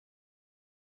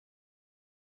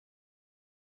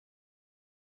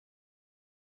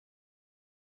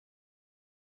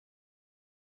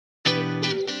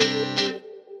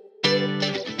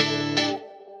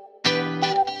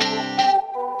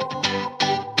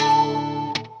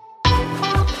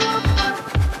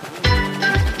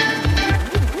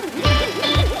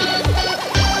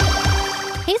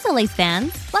lace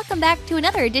fans! Welcome back to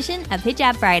another edition of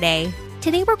Hijab Friday.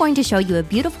 Today we're going to show you a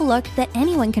beautiful look that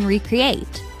anyone can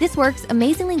recreate. This works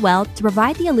amazingly well to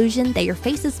provide the illusion that your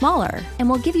face is smaller and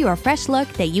will give you a fresh look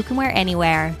that you can wear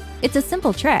anywhere. It's a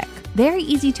simple trick, very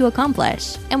easy to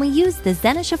accomplish, and we use the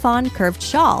Zena Chiffon Curved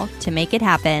Shawl to make it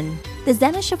happen. The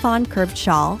Zena Chiffon Curved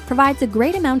Shawl provides a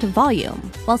great amount of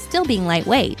volume while still being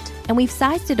lightweight, and we've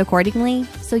sized it accordingly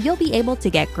so you'll be able to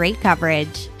get great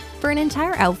coverage. For an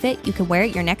entire outfit you can wear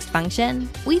at your next function,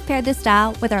 we've paired this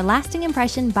style with our lasting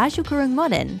impression Baju Kurung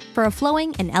Modern for a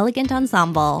flowing and elegant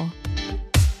ensemble.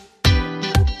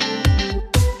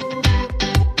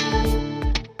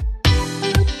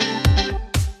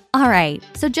 Alright,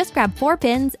 so just grab 4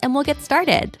 pins and we'll get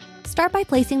started. Start by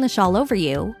placing the shawl over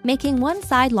you, making one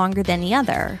side longer than the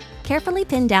other. Carefully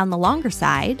pin down the longer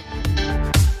side.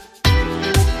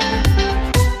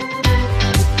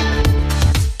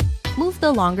 Move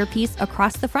the longer piece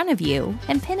across the front of you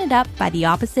and pin it up by the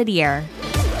opposite ear.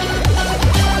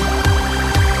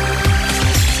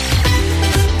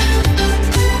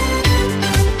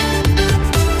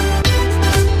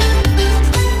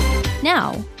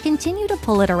 Now, continue to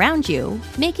pull it around you,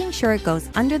 making sure it goes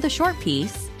under the short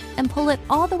piece, and pull it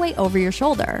all the way over your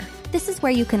shoulder. This is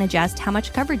where you can adjust how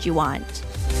much coverage you want.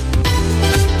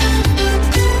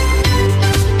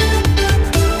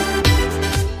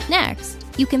 Next,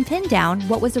 you can pin down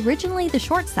what was originally the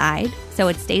short side so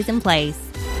it stays in place.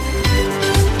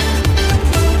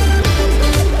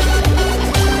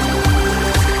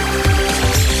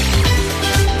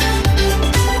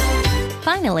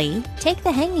 Finally, take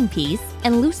the hanging piece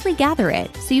and loosely gather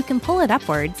it so you can pull it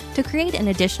upwards to create an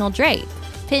additional drape.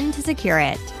 Pin to secure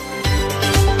it.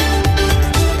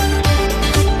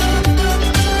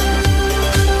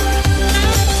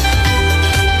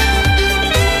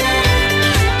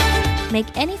 Make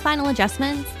any final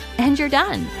adjustments, and you're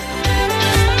done!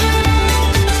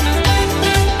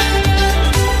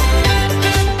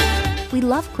 We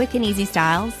love quick and easy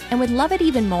styles, and would love it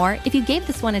even more if you gave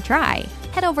this one a try.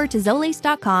 Head over to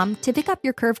zolace.com to pick up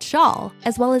your curved shawl,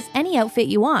 as well as any outfit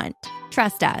you want.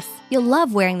 Trust us, you'll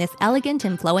love wearing this elegant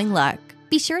and flowing look.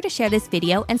 Be sure to share this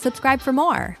video and subscribe for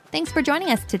more. Thanks for joining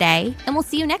us today, and we'll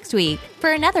see you next week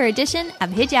for another edition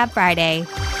of Hijab Friday.